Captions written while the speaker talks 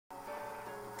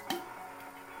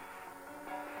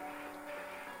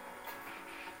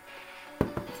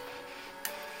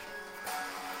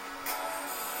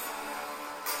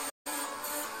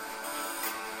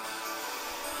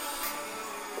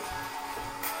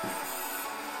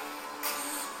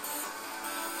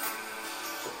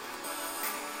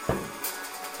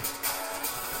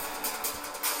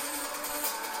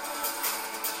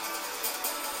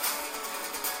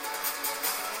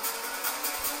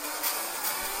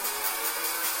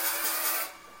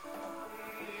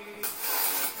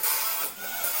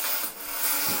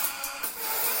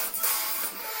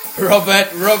Robert,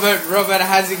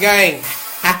 how's it going?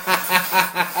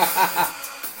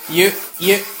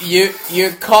 You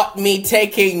caught me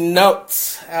taking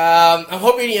notes. I'm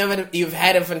hoping you've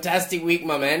had a fantastic week,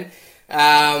 my man.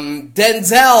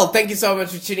 Denzel, thank you so much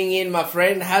for tuning in, my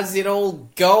friend. How's it all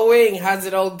going?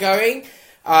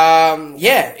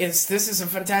 This is a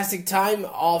fantastic time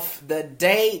of the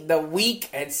day, the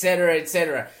week, etc.,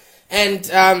 etc. And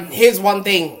here's one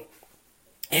thing.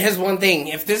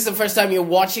 If this is the first time you're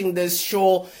watching this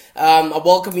show, I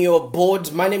welcome you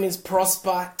aboard. My name is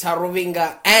Prosper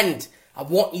Tarovinga, and I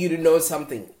want you to know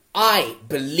something. I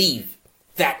believe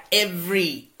that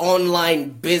every online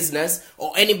business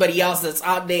or anybody else that's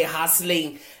out there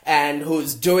hustling and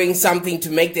who's doing something to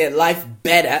make their life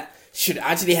better should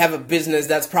actually have a business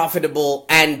that's profitable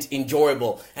and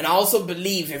enjoyable. And I also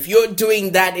believe if you're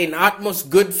doing that in utmost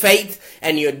good faith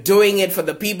and you're doing it for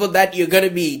the people that you're going to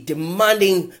be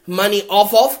demanding money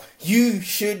off of, you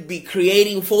should be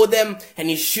creating for them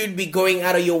and you should be going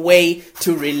out of your way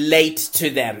to relate to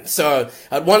them. So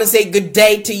I want to say good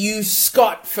day to you,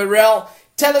 Scott Farrell.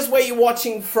 Tell us where you're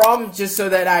watching from, just so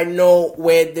that I know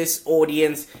where this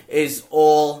audience is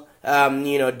all,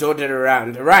 dotted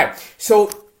around. All right. So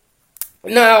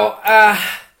now, I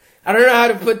don't know how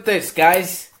to put this,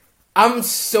 guys. I'm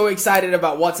so excited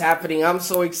about what's happening. I'm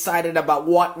so excited about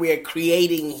what we're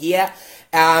creating here.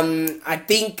 I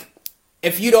think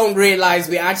if you don't realize,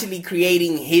 we're actually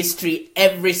creating history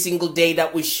every single day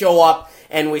that we show up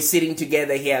and we're sitting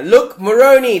together here. Look,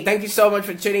 Moroni, thank you so much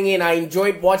for tuning in. I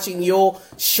enjoyed watching your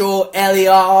show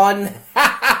earlier on.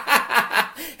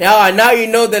 Yeah, now you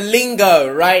know the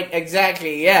lingo, right?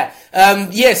 Exactly, yeah.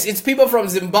 Yes, it's people from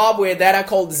Zimbabwe that are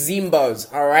called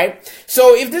Zimbos, all right?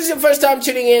 So if this is your first time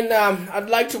tuning in, I'd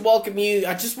like to welcome you.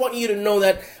 I just want you to know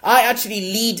that I actually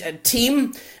lead a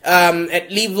team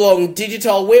at Livelong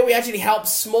Digital where we actually help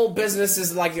small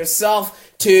businesses like yourself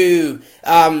to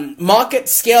market,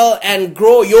 scale, and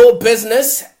grow your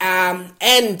business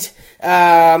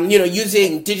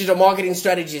using digital marketing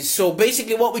strategies. So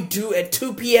basically what we do at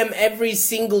 2 p.m. every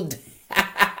single day.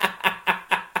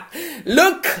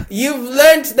 Look, you've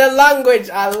learned the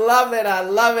language. I love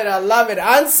it.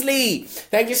 Ansley,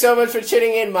 thank you so much for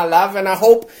tuning in, my love. And I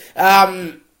hope...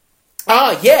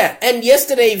 and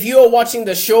yesterday, if you were watching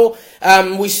the show,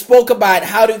 we spoke about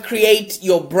how to create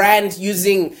your brand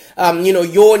using,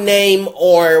 your name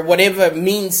or whatever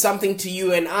means something to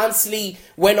you. And Ansley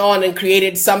went on and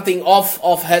created something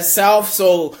of herself.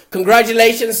 So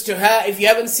congratulations to her. If you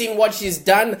haven't seen what she's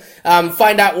done,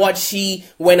 find out what she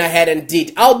went ahead and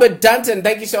did. Albert Dunton,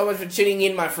 thank you so much for tuning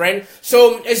in, my friend.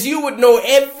 So as you would know,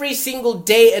 every single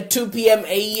day at 2 p.m.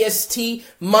 AEST,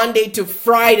 Monday to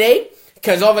Friday,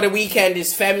 because over the weekend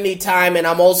is family time and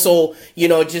I'm also,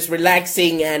 just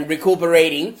relaxing and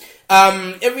recuperating.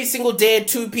 Every single day at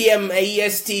 2 p.m.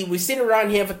 AEST, we sit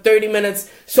around here for 30 minutes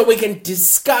so we can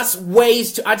discuss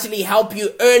ways to actually help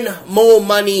you earn more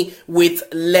money with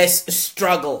less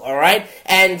struggle, all right?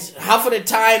 And half of the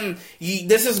time,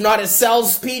 this is not a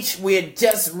sales pitch. We're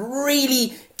just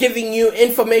really giving you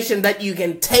information that you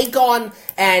can take on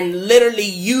and literally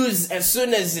use as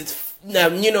soon as it's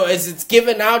as it's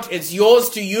given out. It's yours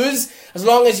to use as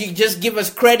long as you just give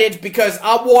us credit, because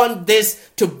I want this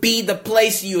to be the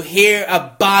place you hear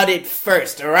about it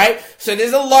first, all right? So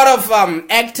there's a lot of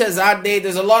actors out there.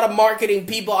 There's a lot of marketing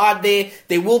people out there.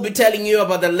 They will be telling you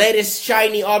about the latest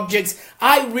shiny objects.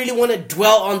 I really want to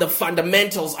dwell on the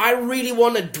fundamentals. I really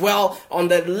want to dwell on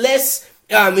the less,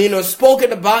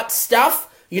 spoken about stuff,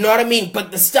 you know what I mean? But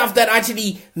the stuff that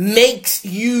actually makes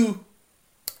you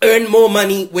earn more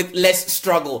money with less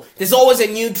struggle. There's always a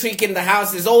new trick in the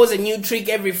house. There's always a new trick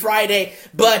every Friday,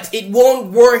 but it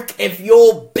won't work if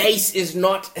your base is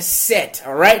not set,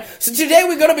 all right? So today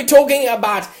we're going to be talking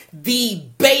about the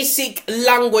basic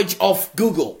language of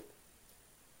Google.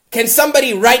 Can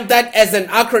somebody write that as an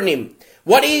acronym?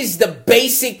 What is the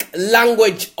basic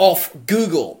language of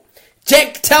Google?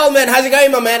 Jack Tellman, how's it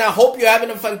going, my man? I hope you're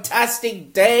having a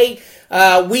fantastic day,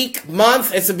 week,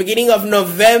 month. It's the beginning of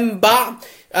November.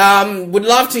 Would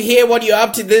love to hear what you're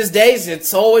up to these days.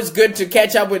 It's always good to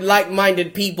catch up with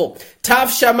like-minded people. Taf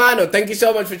Shamano, thank you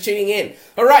so much for tuning in.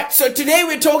 Alright, so today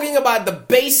we're talking about the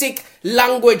basic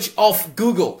language of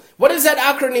Google. What does that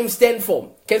acronym stand for?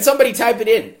 Can somebody type it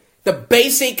in? The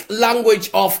basic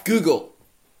language of Google.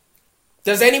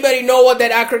 Does anybody know what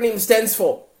that acronym stands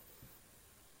for?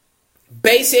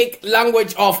 Basic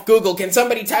language of Google. Can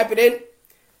somebody type it in?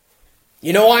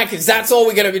 You know why? Because that's all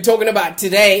we're going to be talking about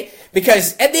today.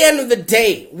 Because at the end of the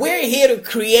day, we're here to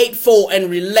create for and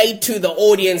relate to the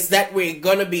audience that we're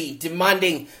going to be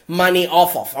demanding money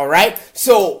off of. All right.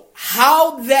 So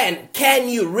how then can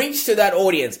you reach to that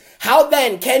audience? How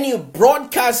then can you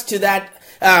broadcast to that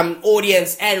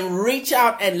audience and reach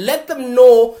out and let them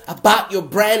know about your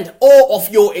brand or of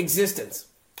your existence?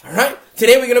 All right.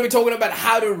 Today we're going to be talking about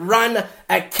how to run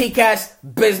a kick-ass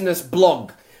business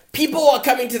blog. People are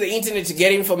coming to the internet to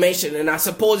get information, and I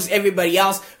suppose everybody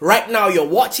else right now, you're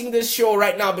watching this show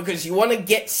right now because you want to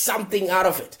get something out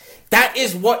of it. That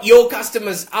is what your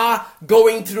customers are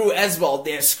going through as well.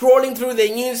 They're scrolling through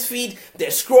their news feed, they're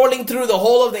scrolling through the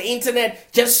whole of the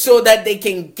internet just so that they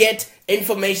can get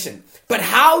information. But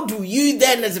how do you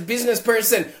then, as a business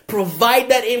person, provide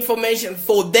that information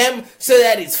for them so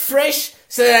that it's fresh,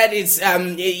 so that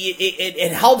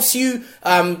it helps you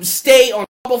stay on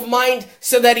of mind,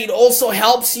 so that it also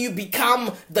helps you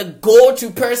become the go-to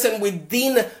person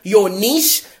within your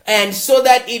niche, and so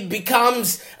that it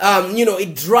becomes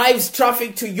it drives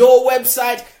traffic to your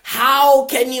website? How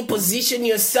can you position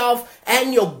yourself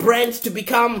and your brand to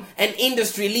become an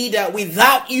industry leader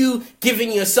without you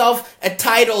giving yourself a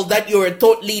title that you're a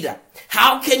thought leader?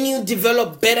 How can you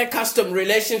develop better custom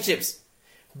relationships?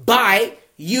 By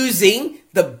using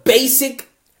the basic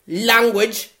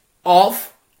language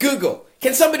of Google.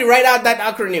 Can somebody write out that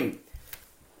acronym?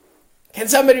 Can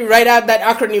somebody write out that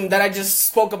acronym that I just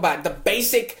spoke about? The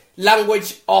basic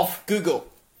language of Google.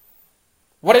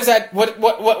 What is that? What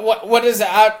does the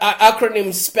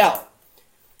acronym spell?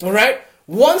 All right.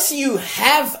 Once you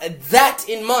have that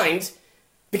in mind,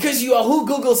 because you are who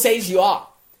Google says you are.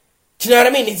 Do you know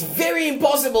what I mean? It's very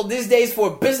impossible these days for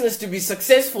a business to be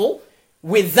successful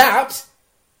without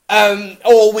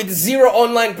or with zero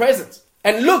online presence.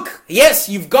 And look, yes,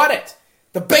 you've got it.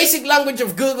 The basic language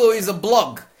of Google is a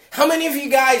blog. How many of you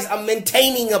guys are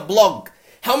maintaining a blog?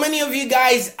 How many of you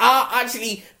guys are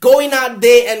actually going out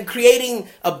there and creating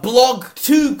a blog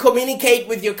to communicate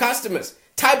with your customers?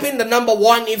 Type in the number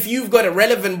 1 if you've got a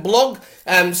relevant blog,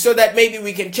 so that maybe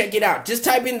we can check it out. Just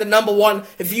type in the number 1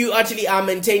 if you actually are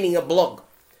maintaining a blog.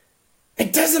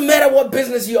 It doesn't matter what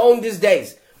business you own these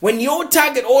days. When your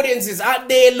target audience is out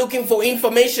there looking for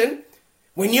information,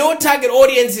 when your target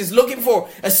audience is looking for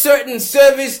a certain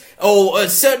service or a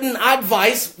certain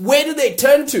advice, where do they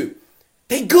turn to?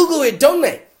 They Google it, don't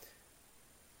they?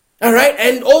 All right.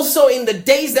 And also in the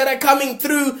days that are coming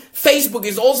through, Facebook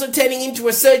is also turning into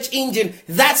a search engine.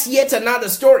 That's yet another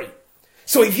story.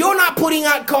 So if you're not putting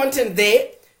out content there,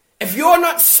 if you're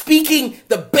not speaking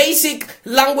the basic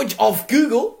language of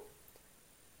Google,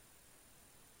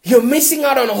 you're missing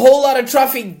out on a whole lot of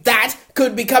traffic that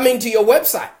could be coming to your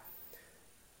website.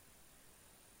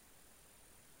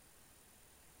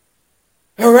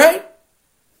 All right?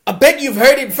 I bet you've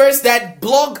heard it first that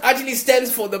blog actually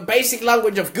stands for the basic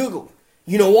language of Google.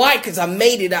 You know why? Because I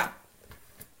made it up.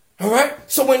 All right?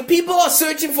 So when people are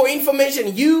searching for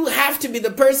information, you have to be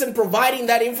the person providing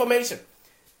that information.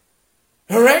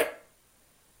 All right?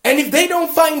 And if they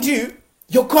don't find you,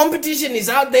 your competition is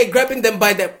out there grabbing them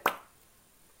by the...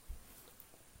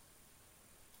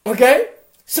 Okay?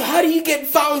 So how do you get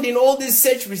found in all these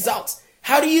search results?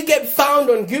 How do you get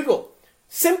found on Google?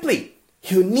 Simply,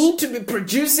 you need to be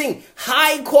producing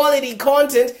high quality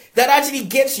content that actually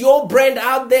gets your brand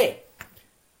out there.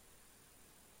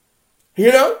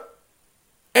 You know?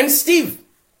 And Steve,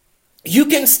 you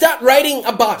can start writing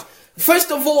about,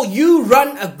 first of all, you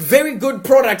run a very good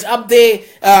product up there,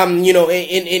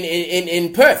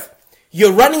 in Perth.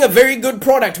 You're running a very good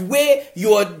product where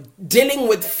you're dealing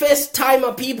with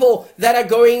first-timer people that are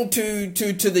going to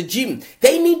the gym.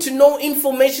 They need to know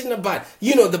information about,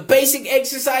 the basic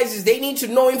exercises. They need to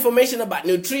know information about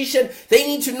nutrition. They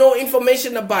need to know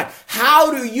information about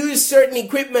how to use certain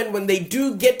equipment when they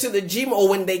do get to the gym or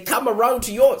when they come around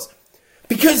to yours.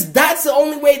 Because that's the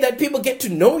only way that people get to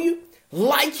know you,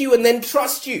 like you, and then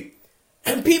trust you.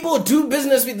 And people do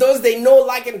business with those they know,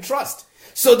 like, and trust.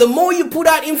 So the more you put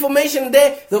out information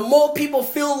there, the more people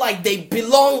feel like they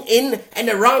belong in and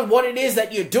around what it is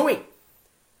that you're doing.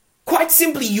 Quite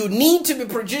simply, you need to be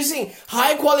producing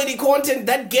high quality content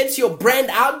that gets your brand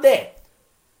out there.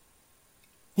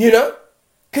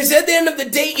 Because at the end of the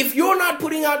day, if you're not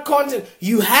putting out content,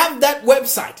 you have that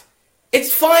website.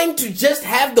 It's fine to just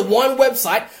have the one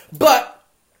website, but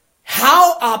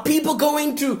how are people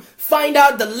going to find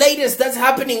out the latest that's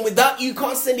happening without you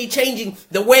constantly changing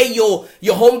the way your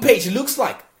homepage looks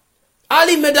like?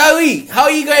 Ali Medawi, how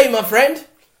are you going, my friend?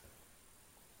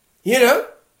 Do you know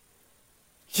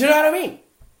what I mean?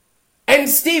 And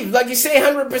Steve, like you say,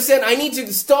 100%, I need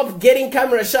to stop getting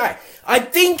camera shy. I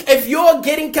think if you're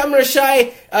getting camera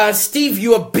shy, Steve,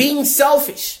 you are being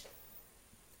selfish.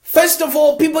 First of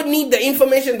all, people need the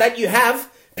information that you have.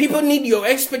 People need your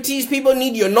expertise. People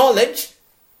need your knowledge.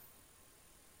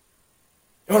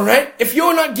 All right? If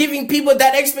you're not giving people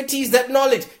that expertise, that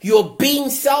knowledge, you're being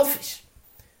selfish.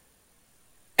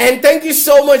 And thank you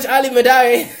so much, Ali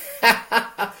Madai.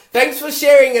 Thanks for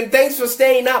sharing and thanks for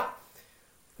staying up.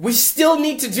 We still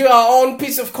need to do our own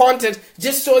piece of content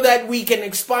just so that we can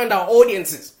expand our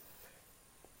audiences.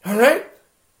 All right?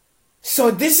 So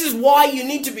this is why you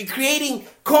need to be creating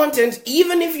content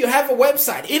even if you have a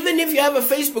website, even if you have a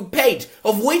Facebook page,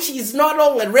 of which is no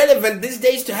longer relevant these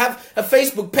days to have a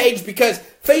Facebook page because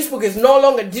Facebook is no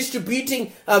longer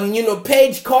distributing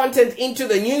page content into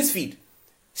the newsfeed.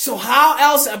 So how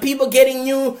else are people getting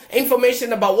new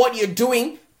information about what you're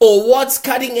doing or what's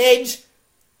cutting edge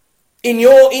in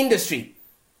your industry?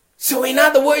 So in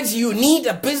other words, you need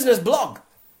a business blog.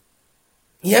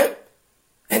 Yeah?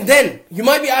 And then you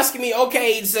might be asking me,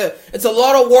 okay, it's a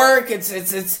lot of work,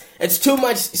 it's too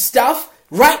much stuff.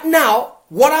 Right now,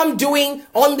 what I'm doing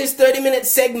on this 30-minute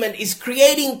segment is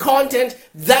creating content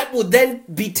that will then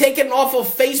be taken off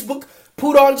of Facebook,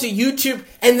 put onto YouTube,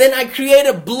 and then I create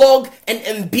a blog and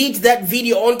embed that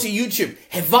video onto YouTube.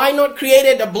 Have I not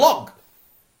created a blog?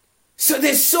 So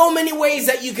there's so many ways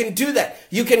that you can do that.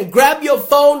 You can grab your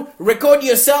phone, record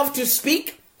yourself to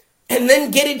speak, and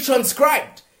then get it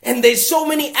transcribed. And there's so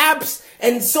many apps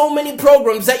and so many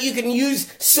programs that you can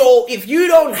use. So if you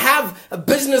don't have a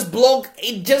business blog,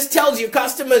 it just tells your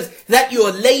customers that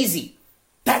you're lazy.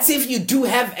 That's if you do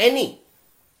have any.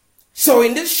 So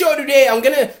in this show today, I'm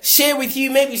going to share with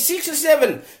you maybe 6 or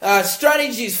 7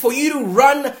 strategies for you to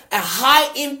run a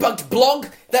high impact blog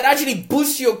that actually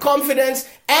boosts your confidence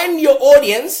and your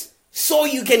audience so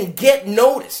you can get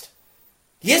noticed.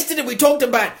 Yesterday we talked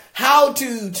about how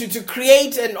to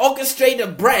create and orchestrate a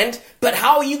brand, but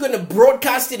how are you going to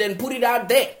broadcast it and put it out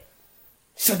there?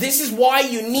 So this is why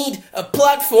you need a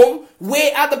platform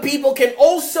where other people can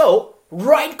also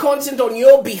write content on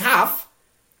your behalf.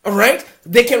 All right?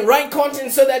 They can write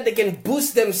content so that they can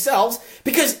boost themselves,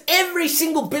 because every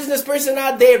single business person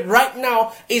out there right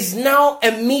now is now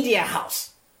a media house.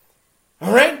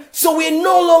 All right? So we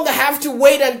no longer have to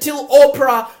wait until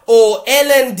Oprah or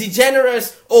Ellen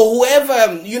DeGeneres or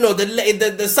whoever,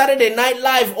 the Saturday Night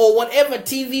Live or whatever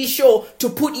TV show to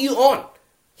put you on.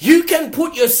 You can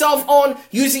put yourself on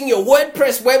using your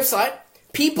WordPress website.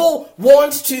 People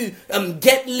want to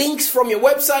get links from your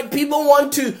website. People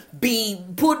want to be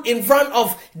put in front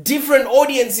of different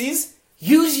audiences.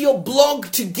 Use your blog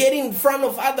to get in front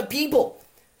of other people.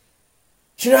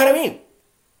 Do you know what I mean?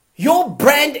 Your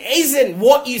brand isn't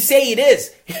what you say it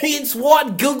is. It's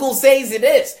what Google says it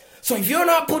is. So if you're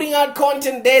not putting out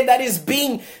content there that is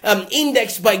being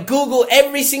indexed by Google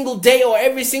every single day or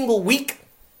every single week,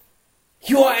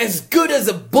 you are as good as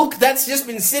a book that's just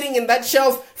been sitting in that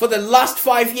shelf for the last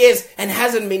 5 years and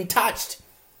hasn't been touched.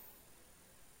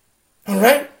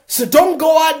 Alright? So don't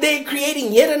go out there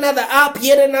creating yet another app,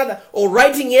 or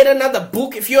writing yet another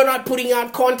book if you're not putting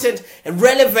out content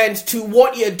relevant to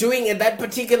what you're doing at that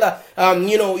particular,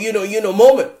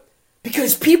 moment.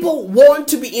 Because people want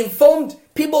to be informed.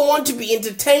 People want to be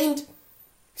entertained.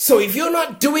 So if you're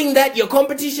not doing that, your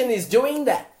competition is doing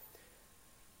that.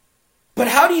 But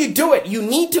how do you do it? You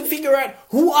need to figure out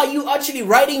who are you actually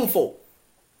writing for.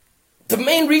 The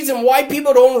main reason why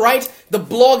people don't write the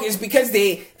blog is because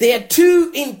they are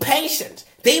too impatient.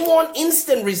 They want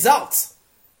instant results.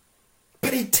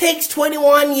 But it takes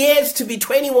 21 years to be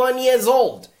 21 years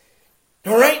old.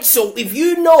 Alright, so if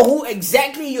you know who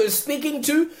exactly you're speaking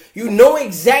to, you know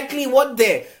exactly what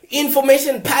their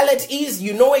information palette is,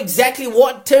 you know exactly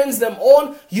what turns them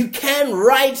on, you can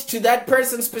write to that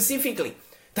person specifically.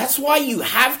 That's why you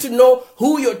have to know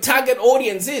who your target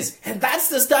audience is. And that's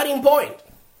the starting point.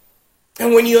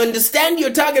 And when you understand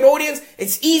your target audience,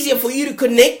 it's easier for you to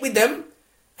connect with them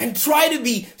and try to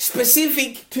be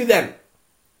specific to them.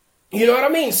 You know what I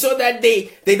mean? So that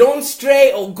they don't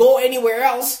stray or go anywhere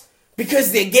else,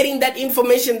 because they're getting that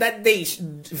information that they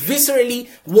viscerally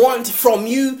want from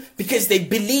you, because they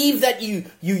believe that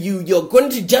you're going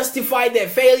to justify their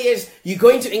failures, you're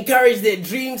going to encourage their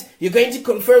dreams, you're going to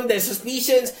confirm their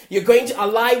suspicions, you're going to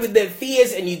ally with their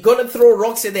fears, and you're going to throw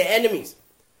rocks at their enemies.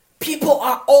 People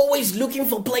are always looking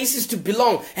for places to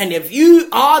belong. And if you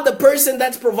are the person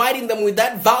that's providing them with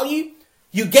that value,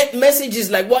 you get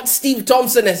messages like what Steve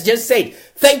Thompson has just said.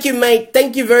 Thank you, mate.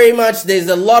 Thank you very much. There's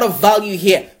a lot of value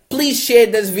here. Please share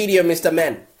this video, Mr.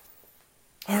 Man.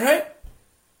 All right?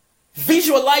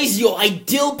 Visualize your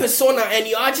ideal persona, and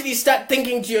you actually start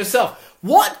thinking to yourself,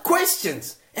 what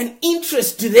questions and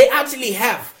interests do they actually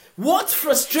have? What's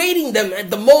frustrating them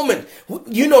at the moment?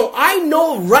 I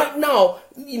know right now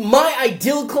my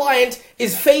ideal client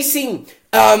is facing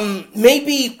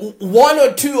maybe one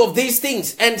or two of these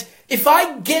things. And if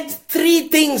I get 3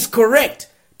 things correct,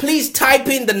 please type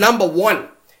in the number 1.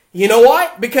 You know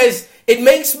why? Because it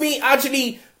makes me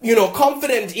actually,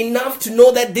 confident enough to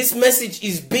know that this message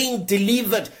is being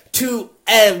delivered to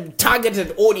a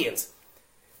targeted audience.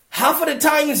 Half of the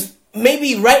times,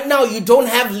 maybe right now you don't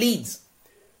have leads.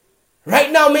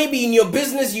 Right now, maybe in your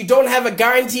business, you don't have a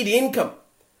guaranteed income.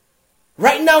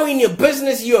 Right now in your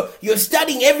business, you're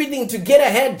studying everything to get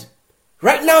ahead.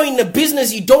 Right now in the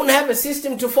business, you don't have a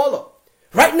system to follow.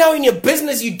 Right now in your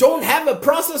business, you don't have a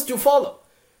process to follow.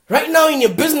 Right now in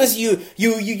your business, you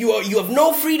have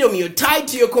no freedom. You're tied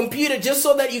to your computer just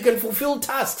so that you can fulfill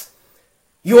tasks.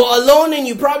 You're alone and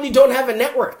you probably don't have a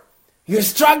network. You're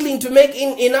struggling to make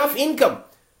enough income.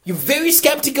 You're very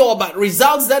skeptical about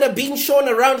results that are being shown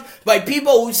around by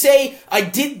people who say, I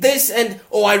did this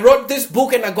or I wrote this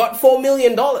book and I got $4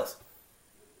 million.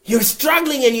 You're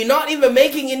struggling and you're not even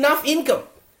making enough income.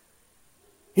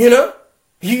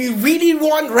 You really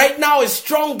want right now a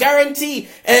strong guarantee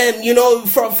and,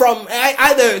 from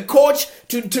either a coach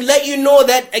to let you know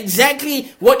that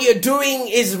exactly what you're doing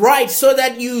is right so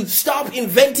that you stop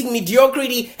inventing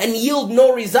mediocrity and yield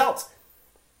no results.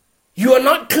 You are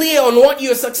not clear on what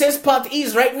your success path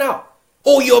is right now.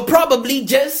 Or you're probably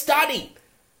just starting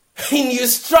and you're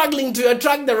struggling to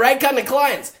attract the right kind of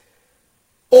clients.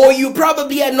 Or you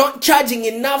probably are not charging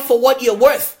enough for what you're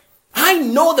worth. I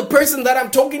know the person that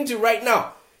I'm talking to right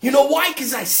now. You know why?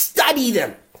 Because I study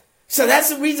them. So that's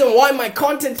the reason why my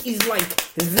content is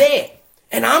there.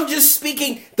 And I'm just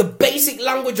speaking the basic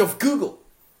language of Google.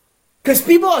 Because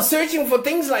people are searching for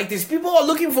things like this. People are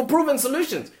looking for proven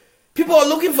solutions. People are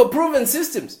looking for proven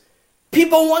systems.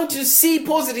 People want to see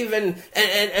positive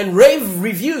and rave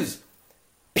reviews.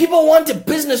 People want a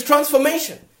business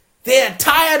transformation. They are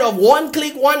tired of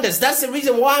one-click wonders. That's the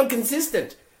reason why I'm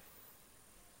consistent.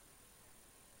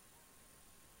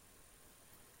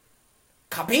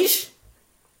 Capiche?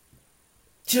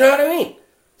 Do you know what I mean?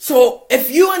 So if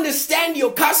you understand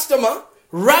your customer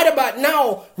right about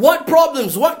now, what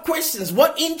problems, what questions,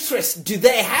 what interests do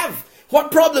they have?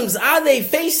 What problems are they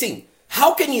facing?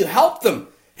 How can you help them?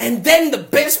 And then the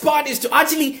best part is to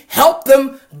actually help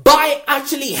them by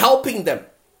actually helping them.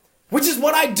 Which is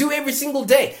what I do every single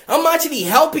day. I'm actually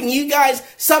helping you guys.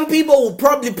 Some people will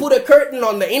probably put a curtain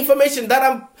on the information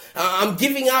that I'm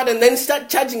giving out and then start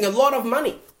charging a lot of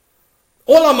money.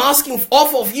 All I'm asking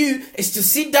off of you is to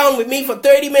sit down with me for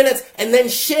 30 minutes and then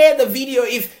share the video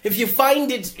if you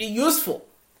find it useful.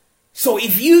 So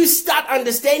if you start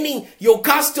understanding your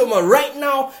customer right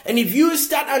now, and if you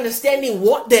start understanding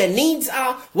what their needs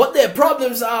are, what their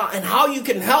problems are, and how you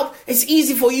can help, it's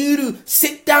easy for you to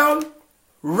sit down,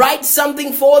 write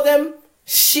something for them,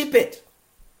 ship it.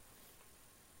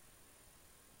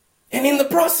 And in the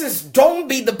process, don't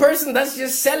be the person that's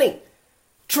just selling.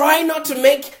 Try not to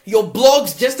make your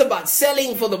blogs just about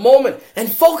selling for the moment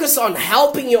and focus on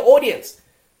helping your audience.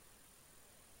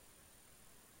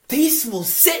 This will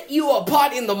set you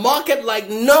apart in the market like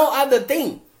no other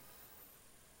thing.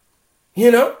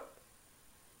 Because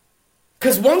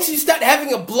once you start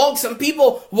having a blog, some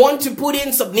people want to put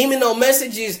in subliminal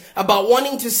messages about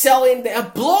wanting to sell in there. A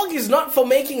blog is not for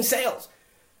making sales.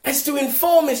 It's to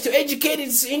inform, it's to educate,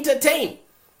 it's to entertain.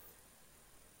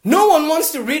 No one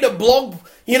wants to read a blog,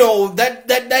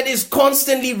 that is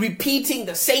constantly repeating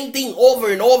the same thing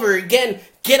over and over again.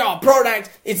 Get our product,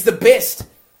 it's the best.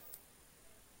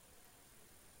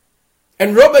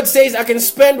 And Robert says, I can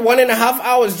spend 1.5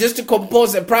 hours just to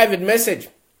compose a private message.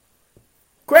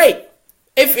 Great.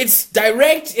 If it's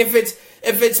direct, if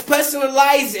it's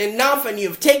personalized enough and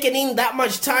you've taken in that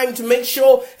much time to make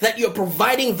sure that you're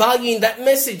providing value in that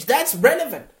message, that's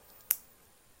relevant.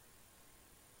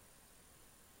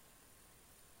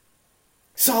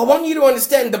 So I want you to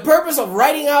understand the purpose of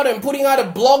writing out and putting out a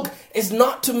blog is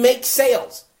not to make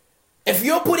sales. If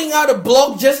you're putting out a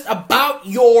blog just about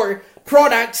your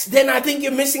products, then I think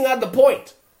you're missing out the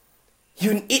point.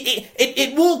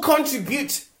 It will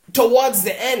contribute towards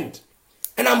the end.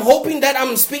 And I'm hoping that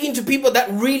I'm speaking to people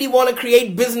that really want to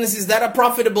create businesses that are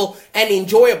profitable and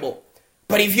enjoyable.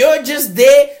 But if you're just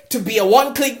there to be a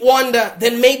one-click wonder,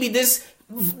 then maybe this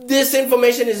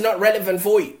information is not relevant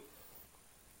for you.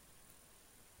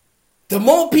 The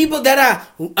more people that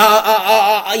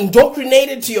are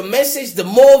indoctrinated to your message, the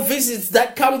more visits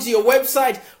that come to your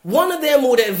website, one of them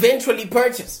would eventually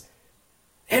purchase.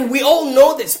 And we all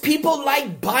know this. People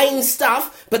like buying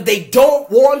stuff, but they don't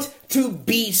want to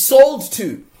be sold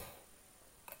to.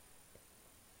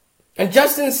 And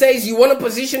Justin says you want to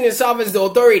position yourself as the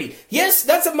authority. Yes,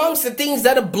 that's amongst the things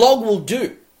that a blog will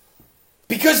do.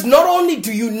 Because not only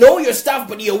do you know your stuff,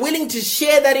 but you're willing to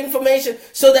share that information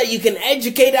so that you can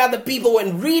educate other people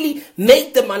and really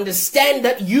make them understand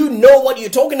that you know what you're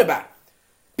talking about.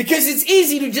 Because it's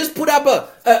easy to just put up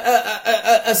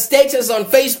a status on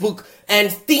Facebook and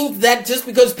think that just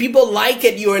because people like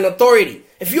it, you're an authority.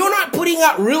 If you're not putting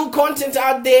out real content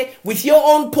out there with your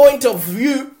own point of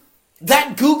view,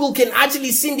 that Google can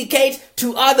actually syndicate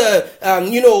to other,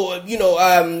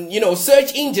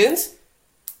 search engines.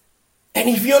 And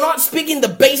if you're not speaking the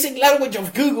basic language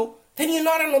of Google, then you're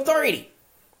not an authority.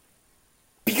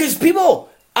 Because people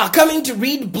are coming to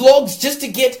read blogs just to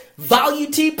get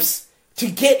value tips, to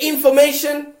get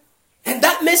information, and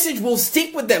that message will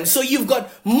stick with them. So you've got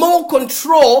more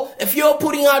control if you're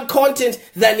putting out content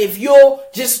than if you're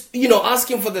just,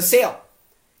 asking for the sale.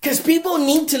 Because people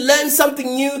need to learn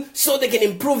something new so they can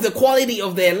improve the quality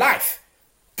of their life.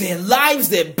 Their lives,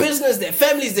 their business, their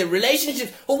families, their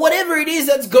relationships, or whatever it is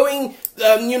that's going,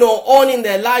 on in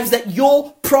their lives that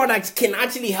your product can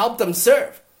actually help them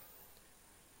serve.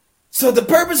 So the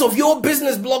purpose of your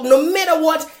business blog, no matter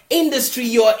what industry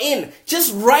you're in,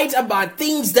 just write about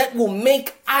things that will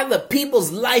make other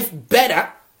people's life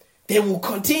better. They will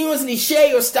continuously share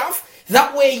your stuff.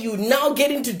 That way you now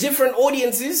get into different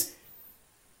audiences.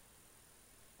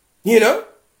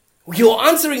 You're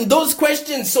answering those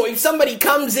questions. So if somebody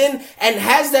comes in and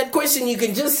has that question, you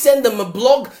can just send them a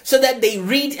blog so that they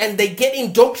read and they get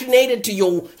indoctrinated to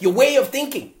your way of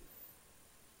thinking.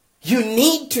 You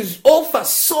need to offer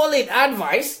solid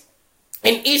advice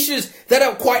and issues that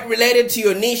are quite related to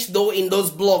your niche though in those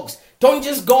blogs. Don't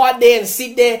just go out there and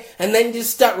sit there and then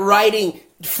just start writing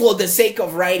for the sake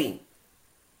of writing.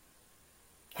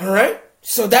 Alright?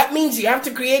 So that means you have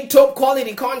to create top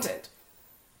quality content.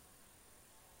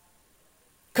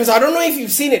 Because I don't know if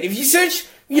you've seen it. If you search,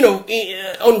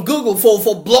 on Google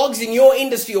for blogs in your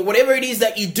industry or whatever it is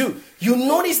that you do, you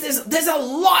notice there's a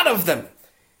lot of them.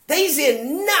 There's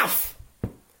enough.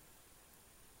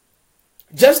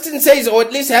 Justin says, or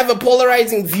at least have a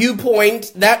polarizing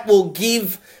viewpoint that will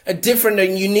give a different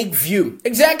and unique view.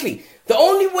 Exactly. The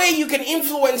only way you can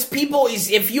influence people is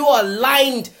if you are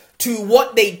aligned to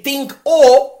what they think,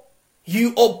 or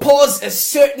you oppose a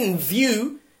certain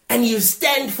view and you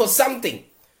stand for something.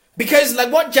 Because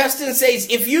like what Justin says,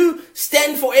 if you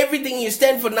stand for everything, you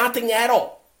stand for nothing at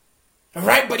all.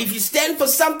 Alright, but if you stand for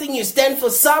something, you stand for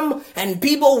some, and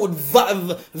people would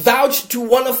vouch to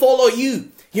want to follow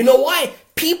you. You know why?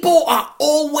 People are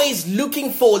always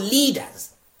looking for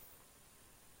leaders.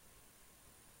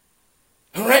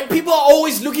 Alright, people are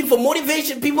always looking for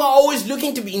motivation. People are always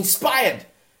looking to be inspired.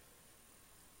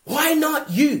 Why not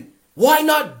you? Why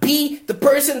not be the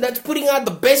person that's putting out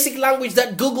the basic language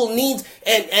that Google needs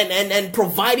and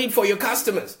provide it for your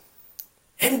customers?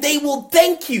 And they will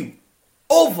thank you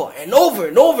over and over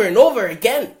and over and over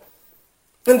again.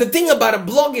 And the thing about a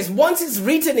blog is once it's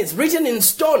written in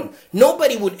stone.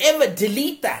 Nobody would ever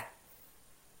delete that.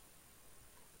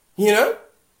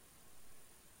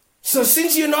 So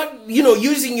since you're not,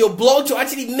 using your blog to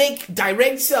actually make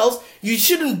direct sales, you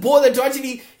shouldn't bother to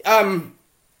actually,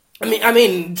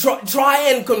 try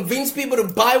and convince people to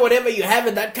buy whatever you have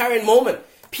at that current moment.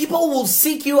 People will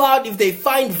seek you out if they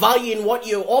find value in what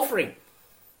you're offering.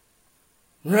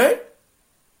 Right?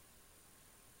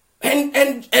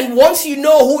 And once you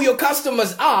know who your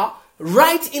customers are,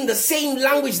 write in the same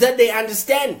language that they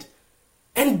understand.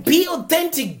 And be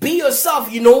authentic, be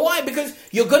yourself. You know why? Because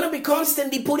you're going to be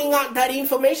constantly putting out that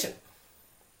information.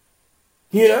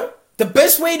 The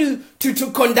best way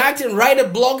to conduct and write a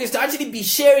blog is to actually be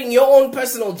sharing your own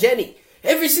personal journey.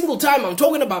 Every single time I'm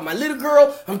talking about my little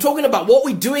girl, I'm talking about what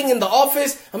we're doing in the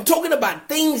office, I'm talking about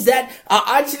things that are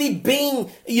actually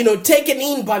being, taken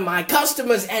in by my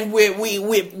customers, and we're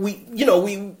in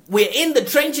the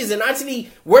trenches and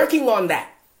actually working on that.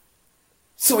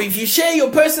 So if you share your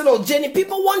personal journey,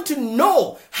 people want to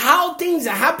know how things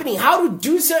are happening, how to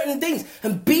do certain things,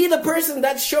 and be the person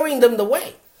that's showing them the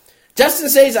way. Justin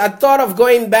says, I thought of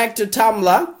going back to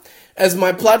Tumblr as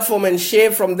my platform and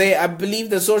share from there. I believe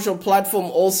the social platform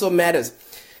also matters.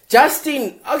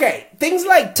 Justin, okay, things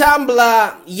like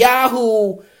Tumblr,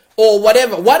 Yahoo, or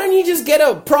whatever. Why don't you just get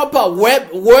a proper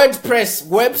WordPress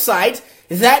website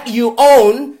that you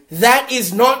own, that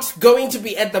is not going to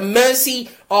be at the mercy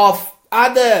of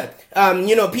other,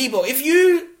 people. If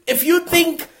you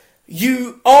think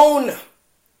you own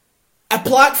a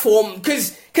platform,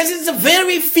 because it's a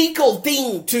very fickle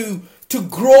thing to to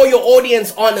grow your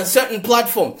audience on a certain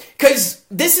platform. Because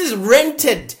this is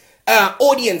rented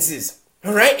audiences.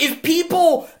 All right. If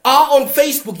people are on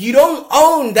Facebook, you don't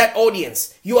own that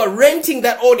audience. You are renting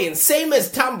that audience. Same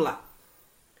as Tumblr.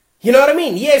 You know what I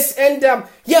mean? Yes. And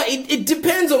it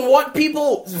depends on what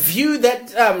people view that,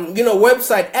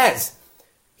 website as.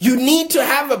 You need to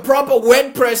have a proper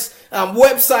WordPress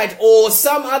website or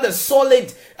some other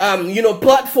solid,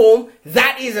 platform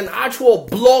that is an actual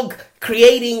blog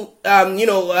creating,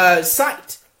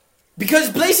 site.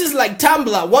 Because places like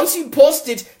Tumblr, once you post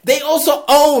it, they also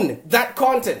own that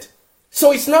content.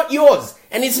 So it's not yours.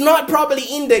 And it's not properly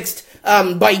indexed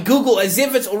by Google as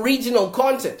if it's original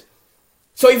content.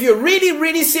 So if you're really,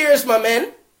 really serious, my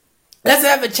man, let's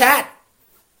have a chat.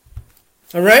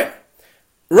 All right?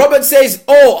 Robert says,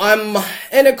 I'm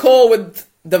in a call with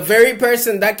the very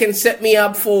person that can set me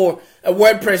up for a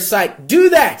WordPress site. Do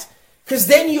that. Because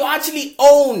then you actually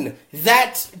own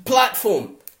that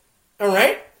platform. All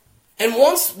right? And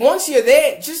once you're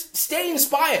there, just stay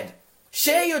inspired.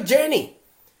 Share your journey.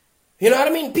 You know what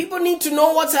I mean? People need to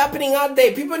know what's happening out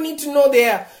there. People need to know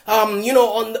they're, on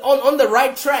the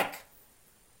right track.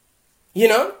 You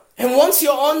know? And once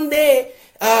you're on there,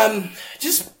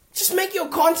 just make your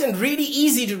content really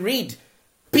easy to read.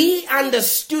 Be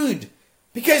understood.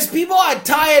 Because people are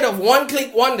tired of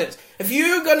one-click wonders. If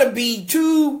you're going to be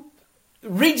too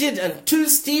rigid and too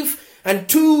stiff and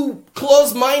too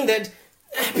close-minded,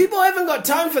 people haven't got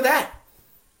time for that.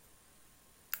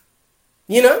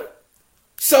 You know?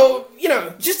 So,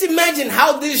 just imagine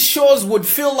how these shows would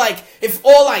feel like if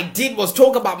all I did was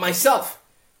talk about myself.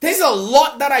 There's a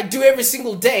lot that I do every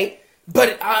single day,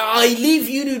 but I leave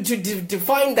you to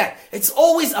define that. It's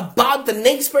always about the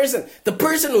next person, the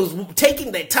person who's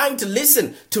taking their time to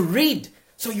listen, to read.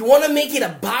 So you want to make it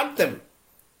about them.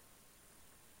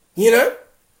 You know?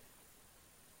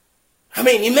 I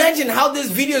mean, imagine how these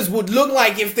videos would look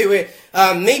like if they were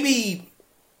maybe,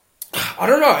 I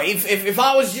don't know, if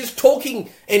I was just talking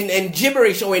in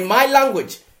gibberish or in my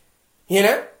language. You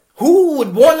know? Who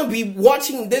would want to be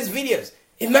watching these videos?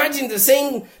 Imagine the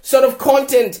same sort of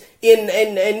content in I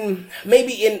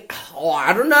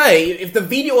don't know, if the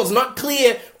video was not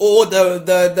clear or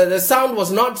the sound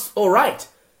was not alright.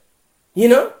 You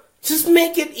know? Just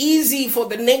make it easy for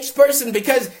the next person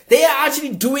because they are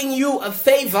actually doing you a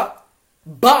favor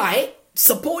by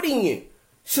supporting you.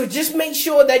 So just make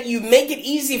sure that you make it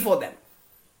easy for them.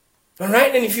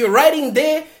 Alright? And if you're writing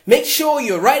there, make sure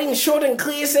you're writing short and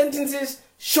clear sentences.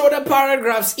 Shorter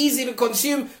paragraphs, easy to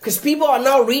consume, because people are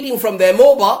now reading from their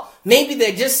mobile. Maybe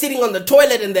they're just sitting on the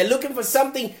toilet and they're looking for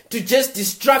something to just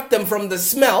distract them from the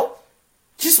smell.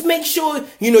 Just make sure,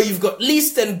 you've got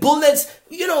lists and bullets,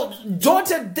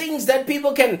 jotted things that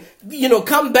people can,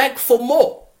 come back for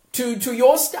more to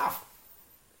your stuff.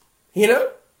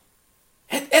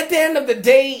 At the end of the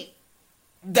day,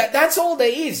 that's all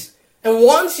there is. And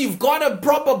once you've got a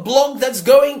proper blog that's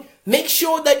going, make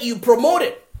sure that you promote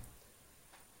it.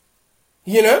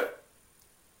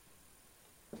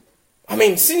 I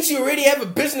mean, since you already have a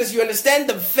business, you understand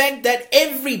the fact that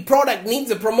every product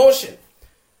needs a promotion.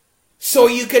 So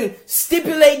you can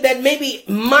stipulate that maybe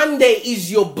Monday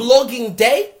is your blogging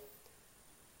day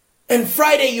and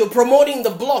Friday you're promoting the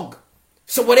blog.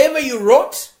 So whatever you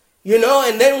wrote,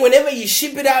 and then whenever you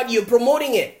ship it out, you're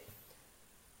promoting it.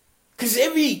 Because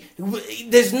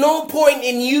there's no point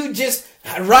in you just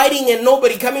writing and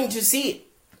nobody coming to see it.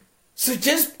 So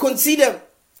just consider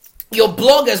your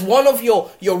blog as one of your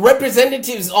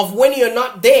representatives of when you're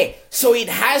not there. So you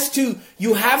have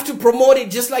to promote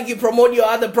it just like you promote your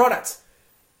other products.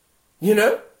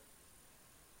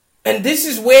 And this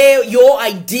is where your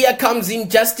idea comes in,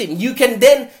 Justin. You can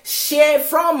then share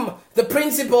from the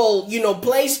principal,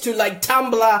 place to like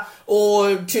Tumblr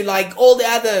or to like all the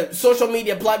other social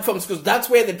media platforms because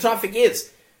that's where the traffic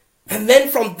is. And then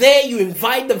from there, you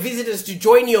invite the visitors to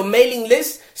join your mailing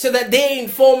list so that they're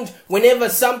informed whenever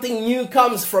something new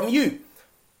comes from you.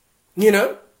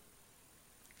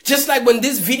 Just like when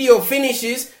this video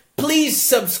finishes, please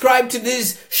subscribe to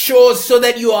these shows so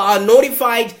that you are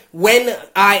notified when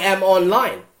I am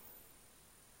online.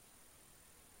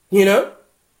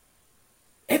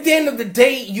 At the end of the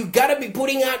day, you gotta be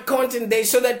putting out content there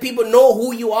so that people know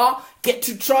who you are, get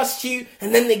to trust you,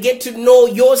 and then they get to know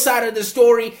your side of the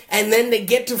story, and then they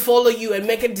get to follow you and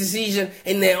make a decision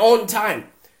in their own time.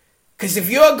 Because if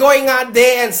you're going out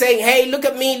there and saying, hey, look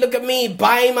at me,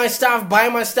 buy my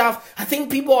stuff, I think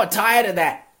people are tired of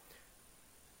that.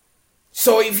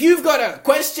 So if you've got a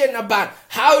question about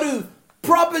how to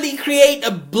properly create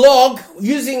a blog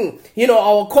using,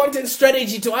 our content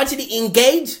strategy to actually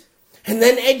engage and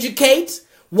then educate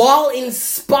while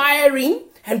inspiring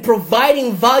and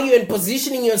providing value and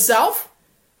positioning yourself,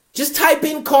 just type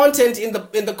in content in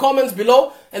the comments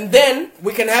below, and then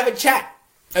we can have a chat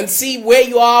and see where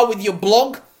you are with your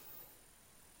blog.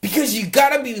 Because you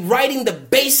gotta be writing the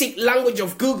basic language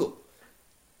of Google.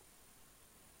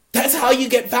 That's how you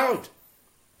get found.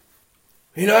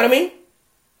 You know what I mean?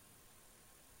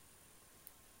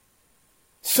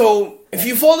 So if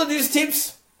you follow these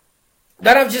tips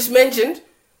that I've just mentioned,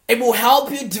 it will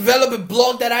help you develop a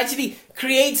blog that actually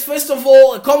creates, first of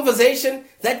all, a conversation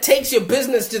that takes your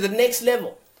business to the next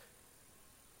level.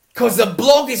 Because the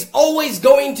blog is always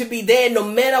going to be there no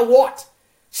matter what.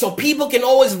 So people can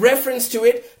always reference to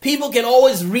it. People can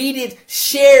always read it,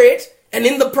 share it. And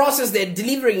in the process, they're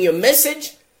delivering your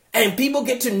message. And people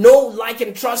get to know, like,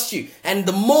 and trust you. And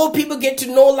the more people get to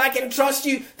know, like, and trust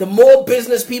you, the more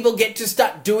business people get to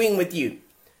start doing with you.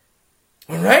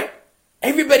 Alright?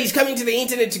 Everybody's coming to the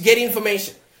internet to get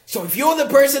information. So if you're the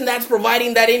person that's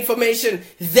providing that information,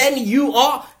 then you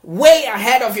are way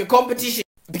ahead of your competition.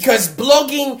 Because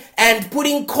blogging and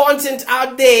putting content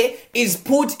out there is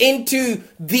put into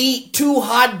the too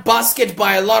hard basket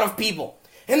by a lot of people.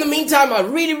 In the meantime, I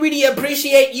really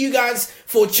appreciate you guys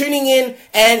for tuning in.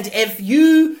 And if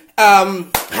you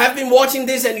have been watching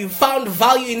this and you found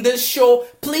value in this show,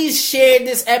 please share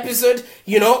this episode.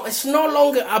 You know, it's no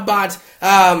longer about,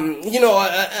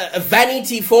 a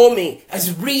vanity for me. It's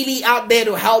really out there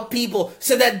to help people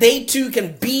so that they too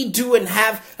can do and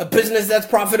have a business that's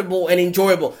profitable and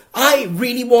enjoyable. I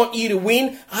really want you to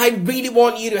win. I really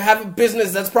want you to have a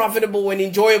business that's profitable and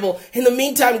enjoyable. In the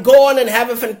meantime, go on and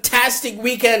have a fantastic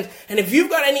weekend. And if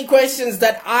you've got any questions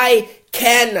that I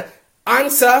can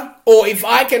answer, or if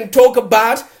I can talk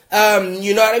about,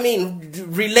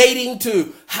 relating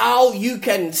to how you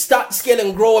can start, scale,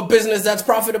 and grow a business that's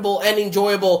profitable and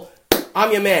enjoyable,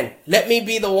 I'm your man. Let me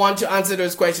be the one to answer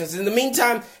those questions. In the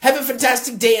meantime, have a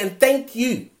fantastic day, and thank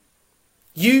you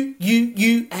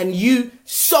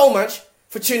so much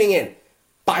for tuning in.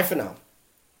 Bye for now.